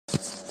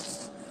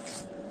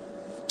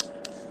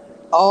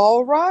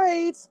All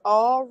right,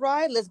 all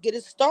right. Let's get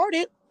it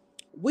started.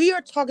 We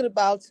are talking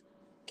about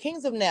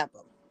Kings of Napa.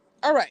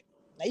 All right.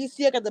 Now you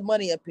see, I got the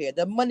money up here.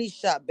 The money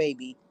shot,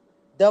 baby.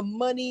 The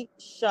money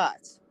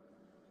shot.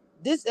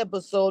 This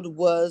episode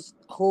was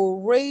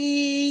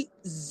crazy,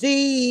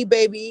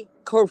 baby.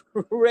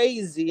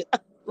 Crazy.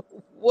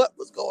 What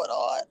was going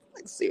on?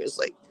 Like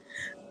seriously,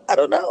 I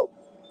don't know.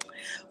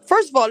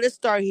 First of all, let's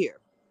start here.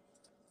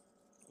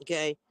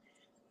 Okay,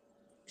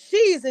 she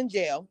is in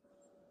jail.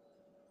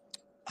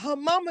 Her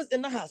mama's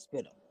in the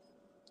hospital.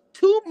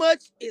 Too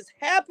much is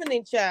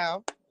happening,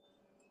 child.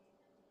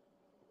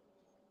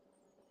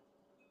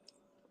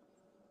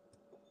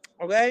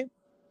 Okay,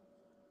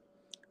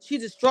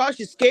 she's distraught.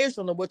 She's scared. She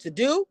don't know what to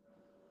do.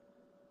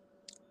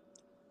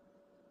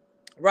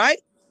 Right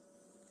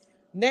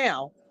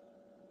now,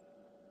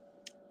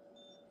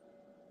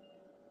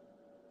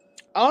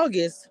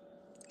 August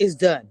is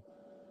done.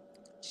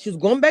 She was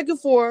going back and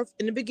forth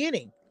in the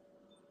beginning.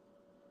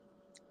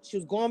 She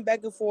was going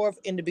back and forth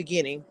in the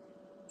beginning.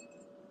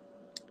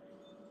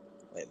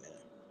 Wait a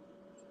minute.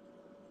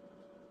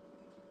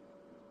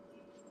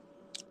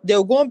 They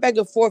were going back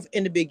and forth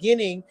in the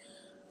beginning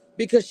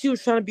because she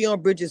was trying to be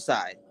on Bridget's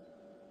side.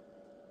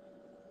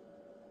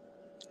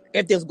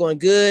 Everything was going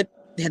good.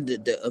 They had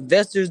the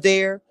investors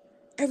there.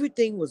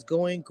 Everything was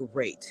going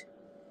great.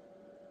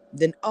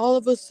 Then all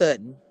of a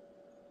sudden,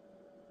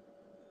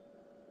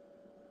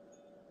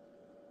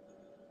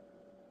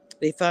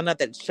 they found out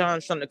that Sean,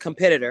 the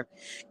competitor,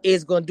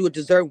 is going to do a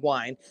dessert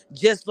wine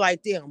just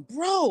like them.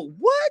 Bro,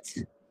 what?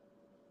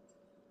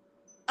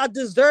 A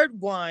dessert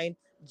wine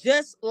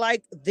just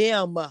like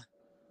them.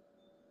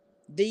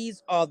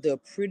 These are the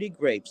pretty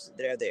grapes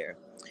that are there.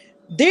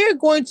 They're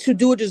going to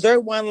do a dessert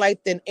wine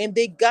like them, and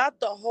they got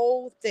the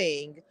whole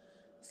thing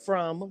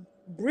from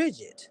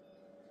Bridget.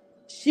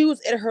 She was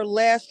at her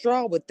last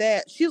straw with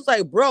that. She was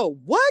like, bro,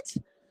 what?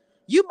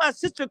 You my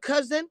sister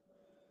cousin,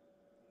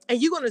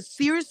 and you gonna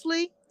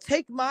seriously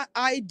take my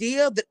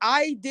idea that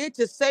I did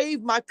to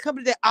save my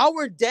company that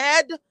our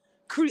dad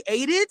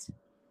created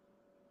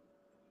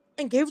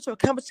and gave it to a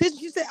competition?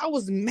 She said I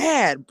was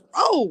mad,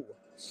 bro.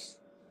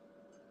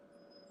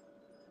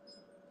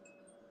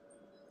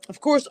 Of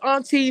course,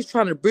 Auntie's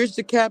trying to bridge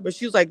the gap, but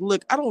she was like,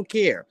 look, I don't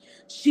care.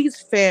 She's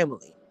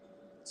family.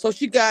 So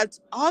she got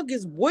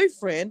August's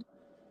boyfriend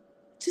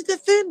to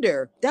defend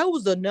her. That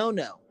was a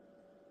no-no.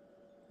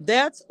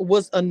 That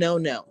was a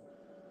no-no.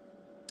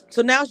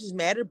 So now she's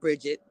mad at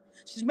Bridget.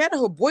 She's mad at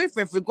her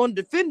boyfriend for going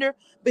to defend her,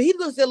 but he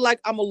looks at it like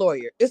I'm a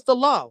lawyer. It's the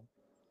law.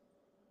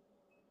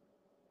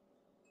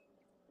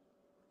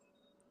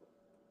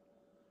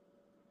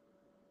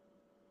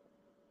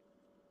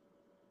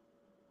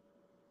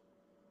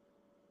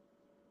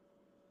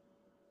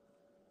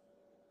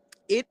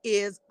 It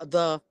is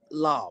the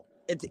law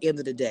at the end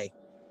of the day.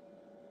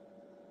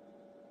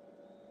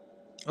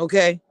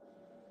 Okay?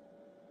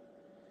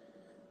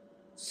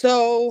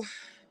 So,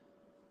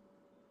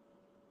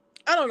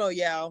 I don't know,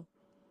 y'all.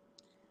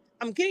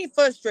 I'm getting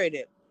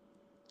frustrated.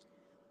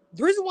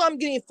 The reason why I'm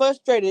getting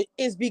frustrated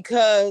is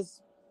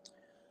because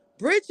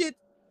Bridget,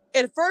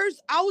 at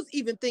first, I was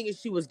even thinking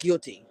she was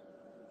guilty.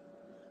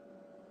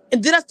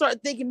 And then I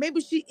started thinking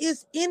maybe she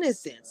is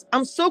innocent.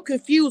 I'm so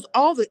confused.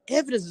 All the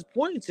evidence is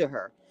pointing to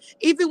her.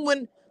 Even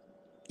when,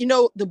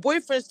 the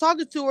boyfriend's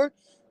talking to her,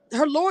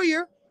 her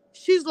lawyer,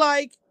 she's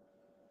like,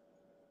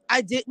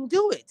 I didn't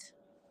do it.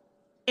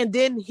 And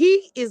then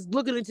he is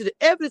looking into the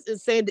evidence and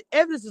saying the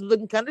evidence is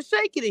looking kind of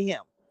shaky to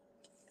him.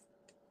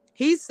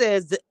 He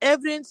says the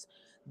evidence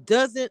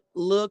doesn't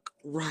look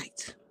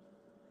right.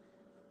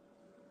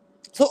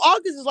 So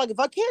August is like, if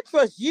I can't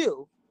trust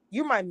you,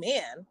 you're my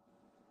man.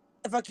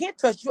 If I can't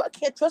trust you, I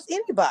can't trust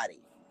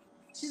anybody.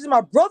 She said,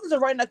 my brothers are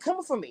right now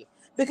coming for me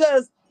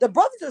because the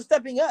brothers are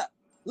stepping up.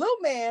 Little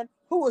man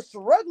who was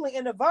struggling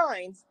in the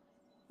vines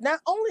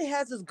not only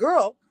has his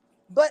girl,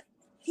 but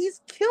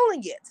he's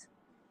killing it.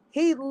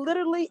 He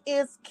literally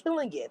is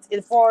killing it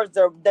as far as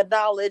the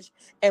knowledge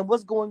and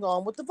what's going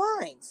on with the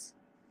vines.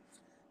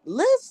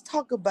 Let's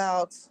talk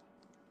about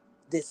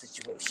this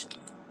situation.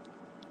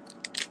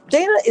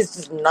 Dana is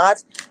just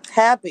not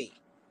happy,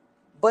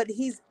 but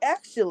he's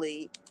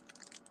actually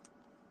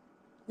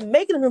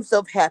making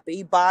himself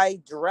happy by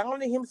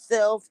drowning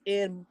himself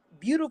in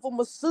beautiful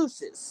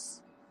masseuses.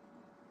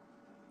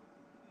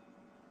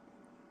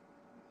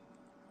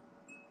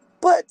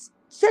 But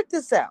check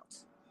this out.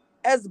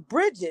 As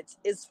Bridget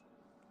is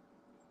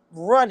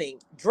running,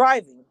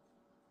 driving,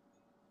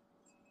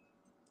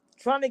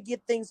 trying to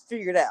get things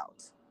figured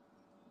out,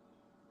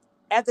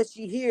 after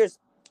she hears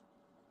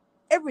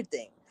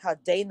everything, how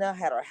Dana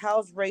had her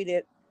house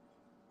raided,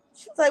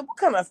 she's like, what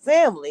kind of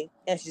family?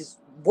 And she's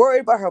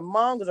worried about her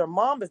mom because her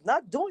mom is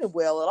not doing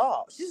well at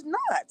all. She's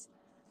not.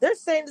 They're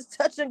saying this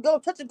touch and go.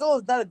 Touch and go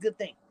is not a good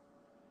thing.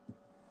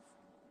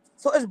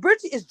 So as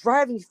Bridget is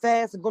driving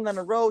fast and going down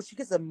the road, she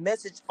gets a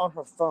message on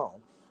her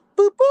phone.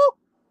 Boop, boop.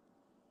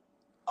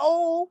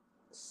 Oh,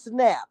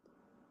 snap.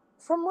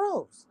 From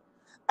Rose.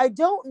 I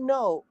don't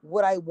know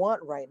what I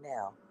want right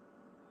now.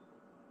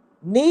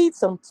 Need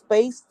some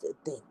space to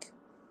think.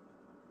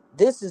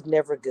 This is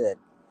never good.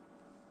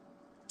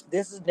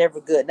 This is never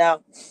good.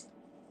 Now,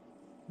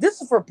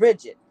 this is for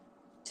Bridget.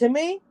 To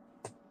me,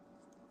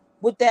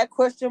 with that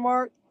question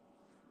mark,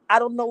 I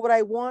don't know what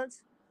I want.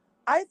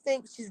 I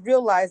think she's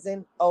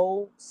realizing,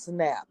 oh,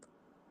 snap.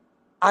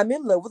 I'm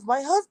in love with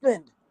my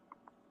husband.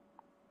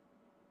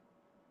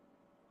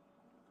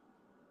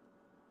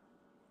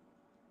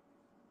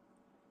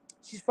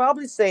 She's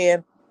probably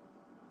saying,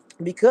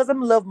 because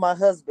I'm in love with my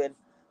husband,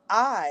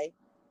 I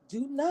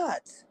do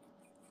not,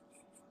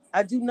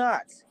 I do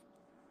not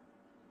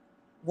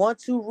want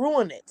to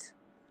ruin it.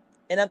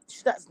 And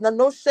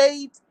no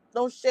shade,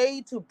 no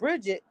shade to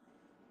Bridget,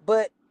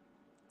 but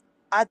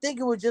I think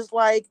it was just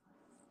like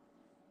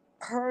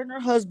her and her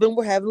husband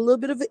were having a little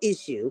bit of an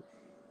issue.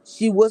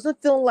 She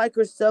wasn't feeling like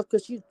herself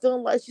because she's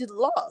feeling like she's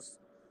lost.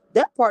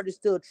 That part is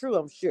still true,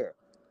 I'm sure.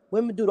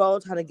 Women do it all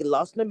the time. They get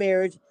lost in a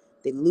marriage,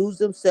 they lose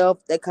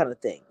themselves, that kind of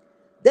thing.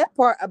 That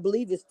part, I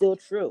believe, is still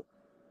true.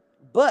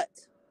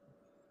 But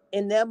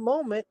in that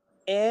moment,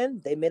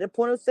 and they made a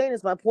point of saying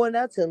this by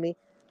pointing out to me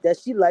that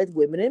she liked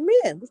women and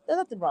men. There's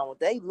nothing wrong with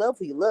that. You love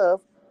who you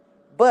love,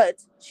 but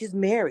she's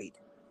married.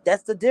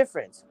 That's the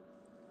difference.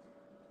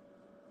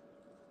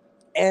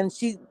 And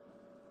she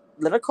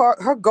let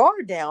her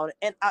guard down.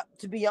 And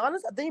to be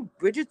honest, I think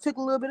Bridget took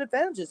a little bit of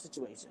advantage of the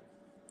situation.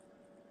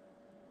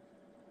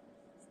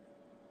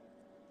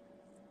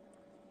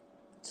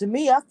 To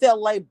me, I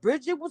felt like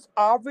Bridget was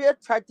already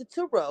attracted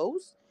to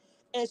Rose,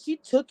 and she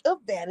took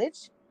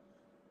advantage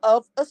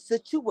of a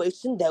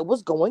situation that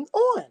was going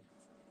on.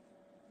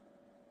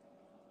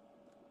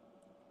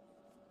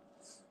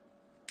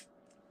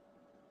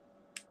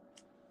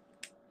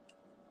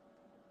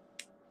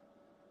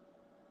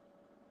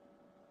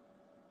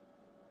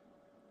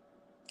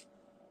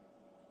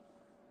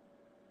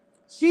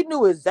 She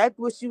knew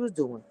exactly what she was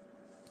doing.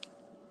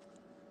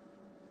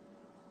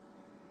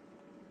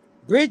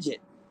 Bridget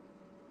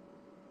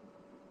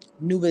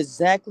knew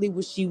exactly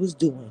what she was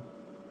doing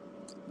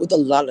with a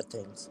lot of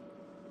things.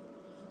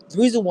 The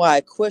reason why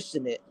I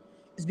question it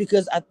is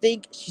because I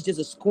think she's just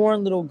a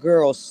scorned little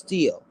girl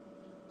still,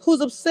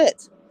 who's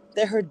upset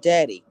that her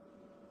daddy,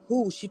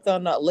 who she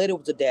found out later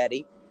was a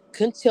daddy,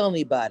 couldn't tell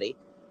anybody,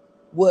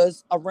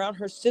 was around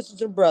her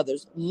sisters and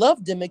brothers,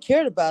 loved them and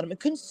cared about them and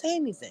couldn't say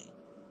anything.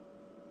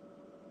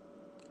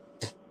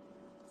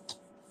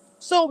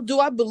 So do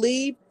I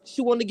believe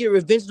she wanted to get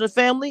revenge on the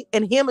family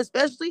and him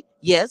especially?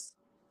 Yes.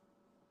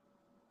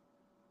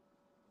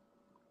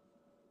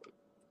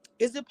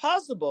 Is it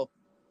possible?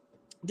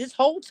 This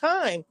whole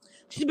time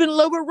she's been in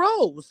love with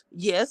Rose.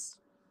 Yes.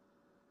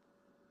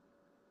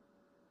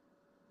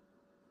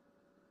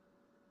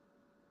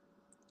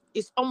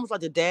 It's almost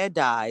like the dad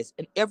dies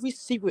and every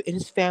secret in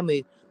his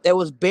family that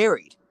was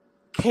buried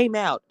came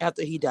out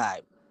after he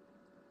died.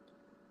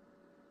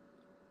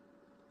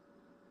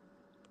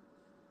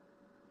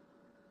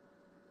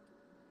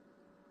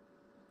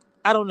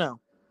 I don't know.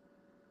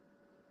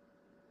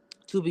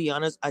 To be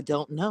honest, I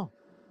don't know.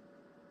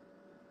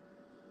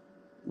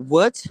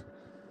 What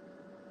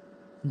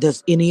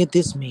does any of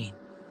this mean?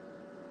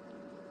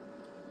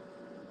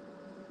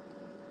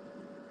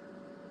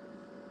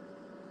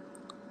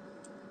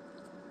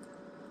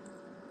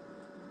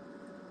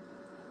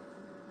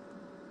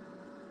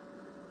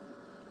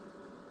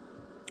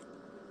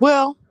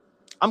 Well,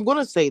 I'm going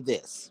to say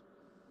this.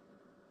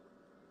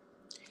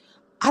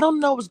 I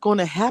don't know what's going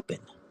to happen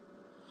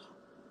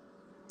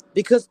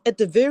because at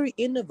the very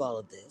end of all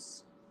of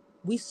this,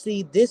 we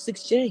see this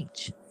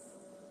exchange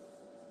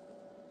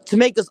to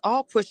make us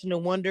all question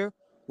and wonder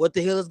what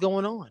the hell is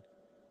going on.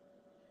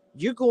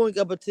 You're going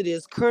up to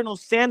this Colonel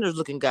Sanders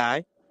looking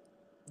guy,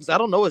 because I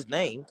don't know his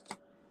name,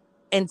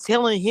 and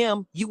telling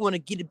him you want to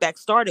get it back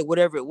started,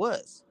 whatever it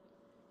was.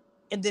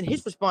 And then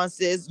his response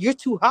is, you're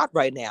too hot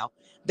right now.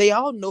 They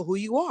all know who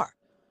you are.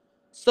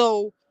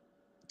 So,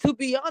 to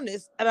be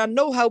honest, and I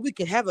know how we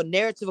can have a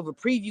narrative of a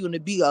preview and to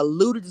be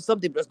alluded to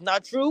something, but it's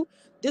not true.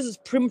 This is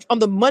pretty much on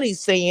the money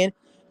saying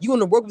you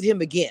want to work with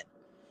him again.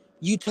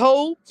 You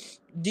told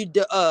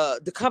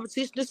the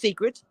competition the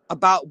secret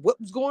about what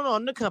was going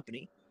on in the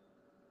company.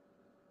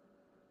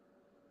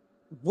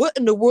 What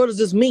in the world does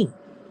this mean?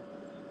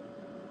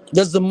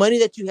 Does the money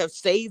that you have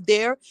saved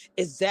there,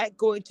 is that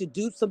going to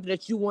do something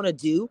that you want to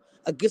do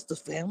against the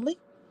family?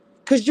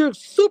 Because you're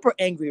super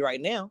angry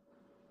right now.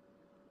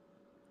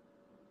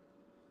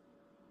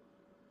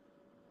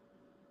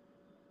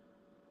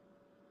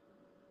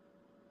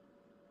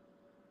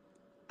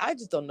 I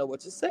just don't know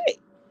what to say.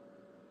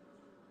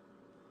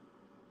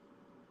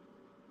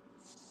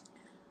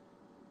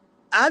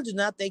 I do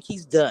not think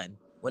he's done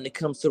when it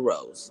comes to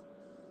Rose.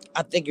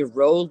 I think if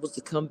Rose was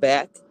to come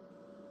back,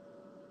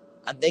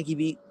 I think he'd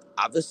be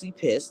obviously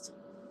pissed.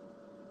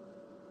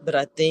 But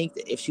I think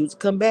that if she was to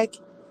come back,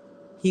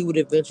 he would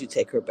eventually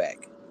take her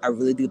back. I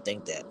really do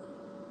think that.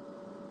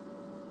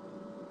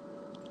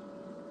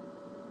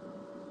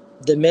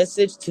 The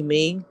message to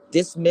me,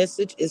 this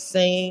message is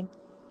saying,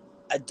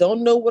 I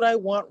don't know what I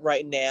want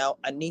right now.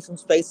 I need some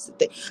space to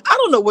think. I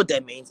don't know what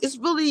that means. It's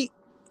really,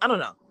 I don't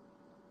know.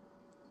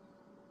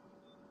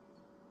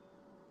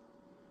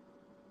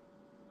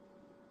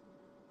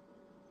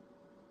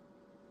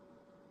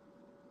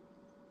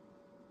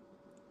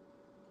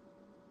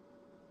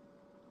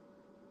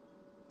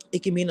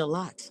 It can mean a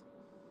lot.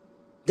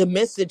 The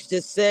message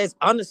just says,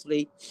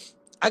 honestly,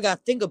 I got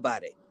to think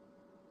about it.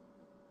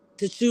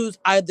 To choose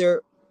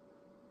either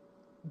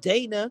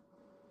Dana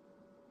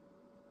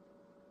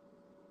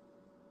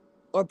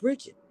or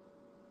Bridget.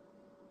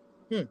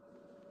 Hmm.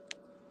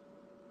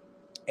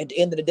 At the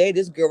end of the day,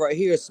 this girl right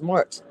here is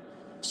smart.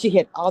 She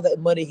had all that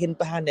money hidden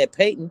behind that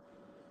painting.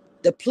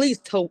 The police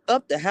towed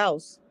up the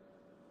house,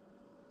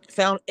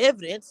 found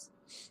evidence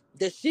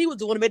that she was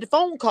the one who made the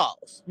phone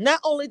calls. Not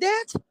only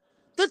that,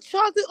 the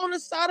chocolate on the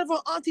side of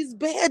her auntie's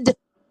bed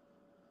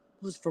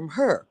was from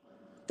her.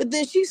 But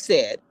then she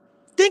said,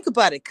 think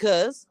about it,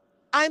 cuz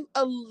I'm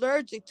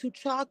allergic to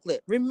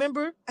chocolate.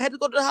 Remember, I had to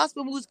go to the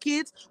hospital when we was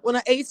kids when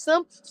I ate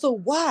some. So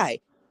why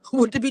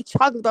would there be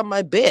chocolate by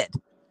my bed?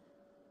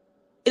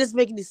 It doesn't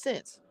make any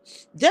sense.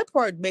 That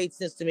part made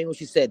sense to me when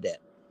she said that.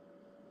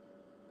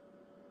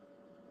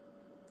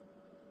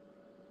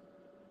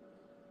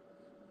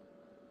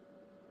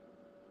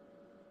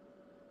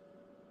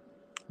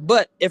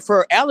 But if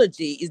her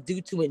allergy is due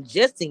to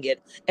ingesting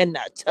it and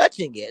not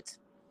touching it,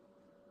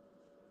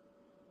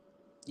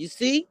 you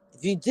see,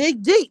 if you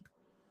dig deep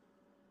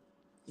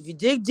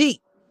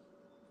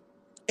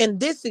in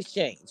this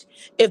exchange,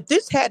 if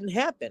this hadn't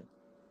happened,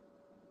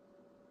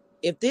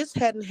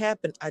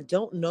 I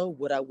don't know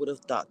what I would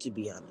have thought, to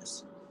be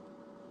honest.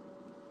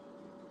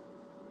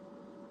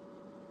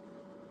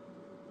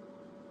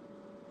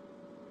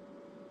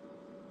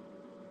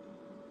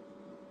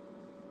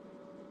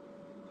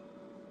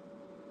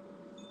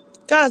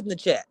 Guys in the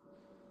chat,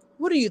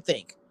 what do you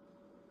think?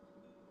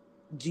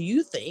 Do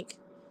you think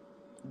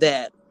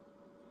that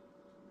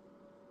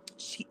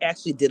she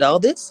actually did all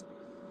this?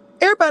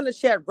 Everybody in the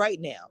chat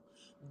right now,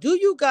 do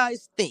you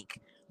guys think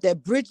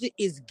that Bridget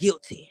is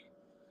guilty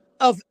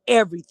of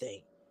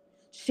everything?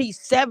 She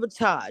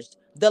sabotaged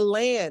the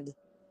land,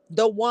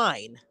 the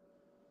wine.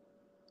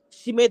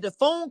 She made the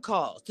phone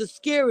calls to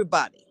scare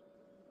everybody.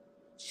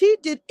 She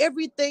did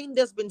everything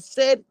that's been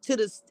said to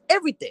this,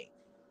 everything.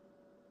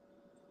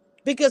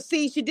 Because,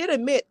 see, she did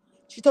admit,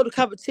 she told the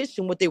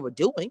competition what they were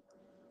doing.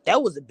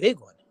 That was a big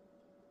one.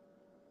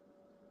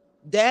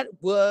 That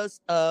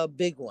was a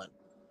big one.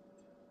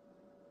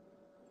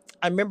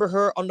 I remember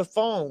her on the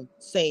phone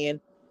saying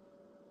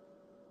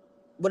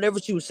whatever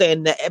she was saying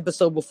in that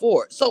episode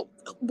before. So,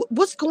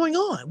 what's going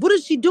on? What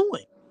is she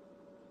doing?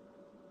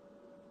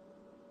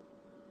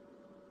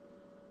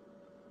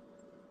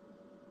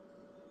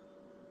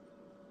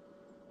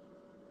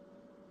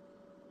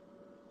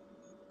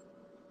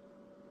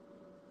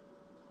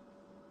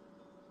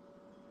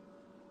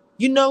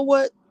 You know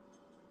what?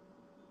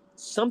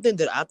 Something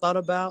that I thought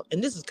about,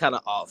 and this is kind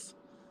of off.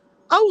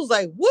 I was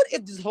like, what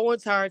if this whole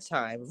entire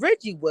time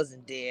Reggie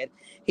wasn't dead?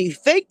 He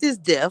faked his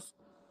death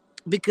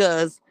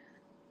because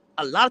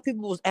a lot of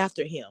people was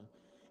after him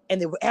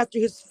and they were after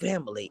his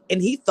family.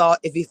 And he thought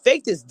if he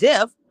faked his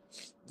death,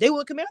 they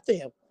wouldn't come after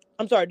him.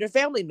 I'm sorry, their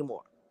family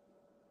anymore.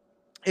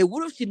 And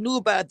what if she knew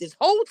about it this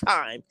whole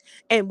time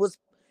and was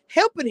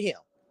helping him?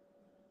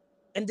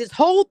 And this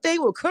whole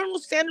thing with Colonel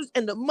Sanders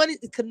and the money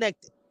is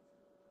connected.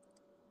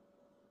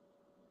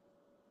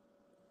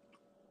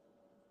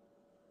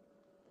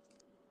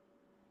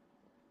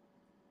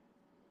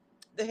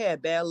 They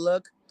had bad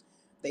luck.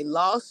 They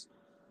lost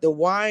the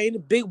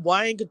big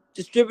wine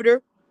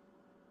distributor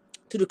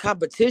to the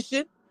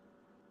competition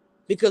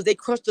because they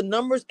crushed the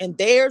numbers and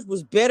theirs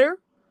was better.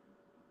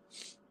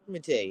 Let me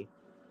tell you.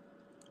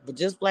 But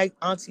just like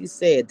Auntie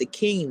said, the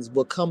Kings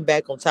will come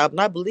back on top.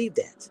 And I believe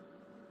that.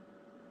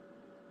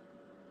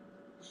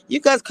 You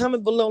guys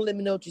comment below and let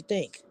me know what you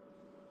think.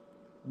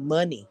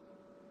 Money.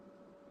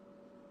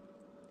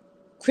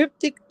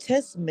 Cryptic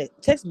text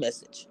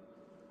message.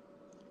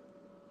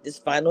 This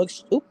final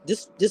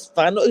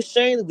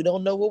exchange, we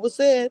don't know what was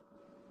said.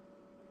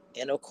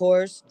 And of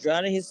course,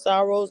 drowning his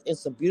sorrows in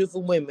some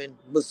beautiful women,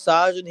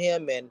 massaging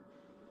him and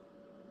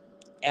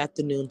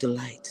afternoon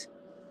delight.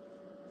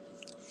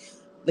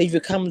 Leave your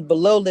comments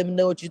below. Let me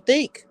know what you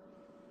think.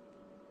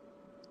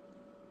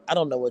 I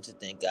don't know what you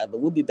think, guys,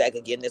 but we'll be back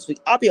again next week.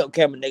 I'll be on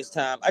camera next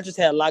time. I just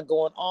had a lot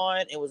going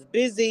on and was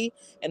busy,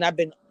 and I've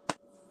been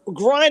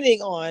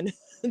grinding on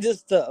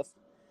this stuff.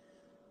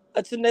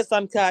 Until next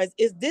time, guys,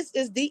 this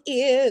is the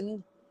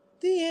end.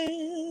 The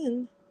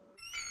end.